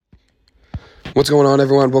What's going on,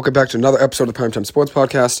 everyone? Welcome back to another episode of the Primetime Sports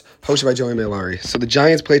Podcast, hosted by Joey Mailari. So the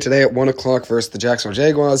Giants play today at 1 o'clock versus the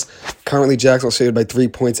Jacksonville-Jaguars. Currently, Jacksonville favored by 3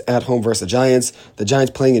 points at home versus the Giants. The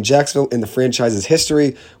Giants playing in Jacksonville in the franchise's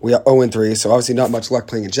history. We are 0-3, so obviously not much luck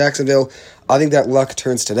playing in Jacksonville. I think that luck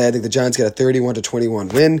turns today. I think the Giants get a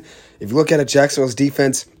 31-21 win. If you look at it, Jacksonville's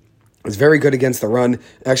defense is very good against the run.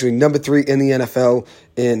 Actually, number 3 in the NFL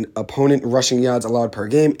in opponent rushing yards allowed per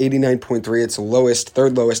game, 89.3. It's the lowest,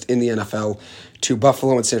 third lowest in the NFL to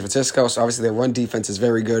Buffalo and San Francisco. So obviously their run defense is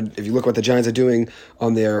very good. If you look what the Giants are doing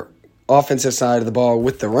on their offensive side of the ball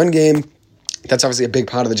with the run game, that's obviously a big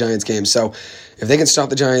part of the Giants game. So if they can stop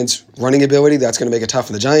the Giants' running ability, that's going to make it tough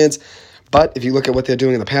for the Giants. But if you look at what they're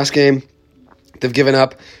doing in the pass game, they've given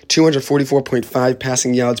up 244.5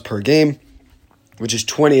 passing yards per game, which is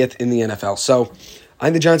 20th in the NFL. So I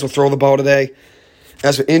think the Giants will throw the ball today.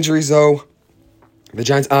 As for injuries, though, the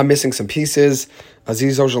Giants are missing some pieces.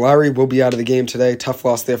 Azeez Ojulari will be out of the game today. Tough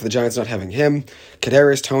loss there for the Giants not having him.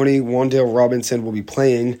 Kadarius Toney, Wan'Dale Robinson will be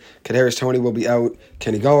playing. Kadarius Toney will be out.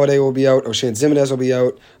 Kenny Golladay will be out. O'Shane Ximines will be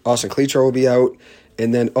out. Austin Cletcher will be out.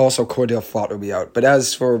 And then also Cordell Flott will be out. But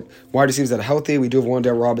as for wide receivers that are healthy, we do have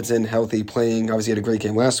Wan'Dale Robinson healthy, playing. Obviously, he had a great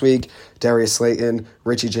game last week. Darius Slayton,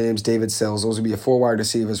 Richie James, David Sills. Those would be your 4 wide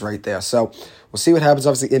receivers right there. So we'll see what happens,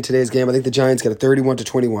 obviously, in today's game. I think the Giants get a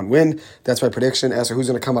 31-21 win. That's my prediction. As for who's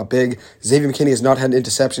going to come up big, Xavier McKinney has not had an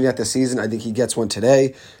interception yet this season. I think he gets one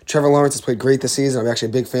today. Trevor Lawrence has played great this season. I'm actually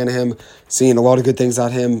a big fan of him. Seeing a lot of good things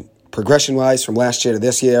on him progression-wise from last year to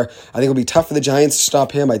this year. I think it'll be tough for the Giants to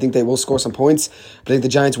stop him. I think they will score some points. But I think the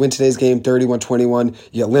Giants win today's game 31-21.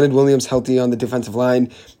 You got Leonard Williams healthy on the defensive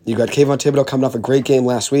line. You got Kayvon Thibodeau coming off a great game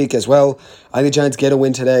last week as well. I think the Giants get a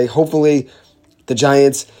win today. Hopefully, the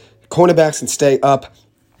Giants cornerbacks can stay up.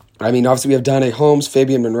 I mean, obviously, we have Donnie Holmes,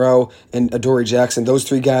 Fabian Monroe, and Adoree Jackson. Those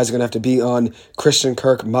 3 guys are going to have to be on Christian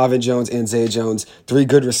Kirk, Marvin Jones, and Zay Jones. 3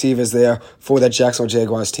 good receivers there for that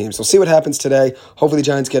Jacksonville-Jaguars team. So we'll see what happens today. Hopefully, the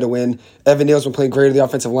Giants get a win. Evan Neal's been playing great at the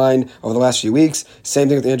offensive line over the last few weeks. Same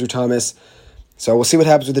thing with Andrew Thomas. So we'll see what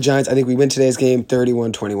happens with the Giants. I think we win today's game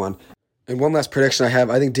 31-21. And one last prediction I have,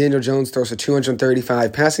 I think Daniel Jones throws for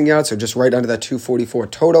 235 passing yards, so just right under that 244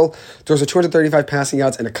 total. Throws for 235 passing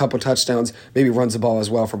yards and a couple touchdowns, maybe runs the ball as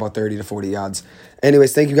well for about 30 to 40 yards.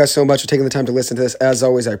 Anyways, thank you guys so much for taking the time to listen to this. As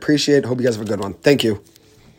always, I appreciate it. Hope you guys have a good one. Thank you.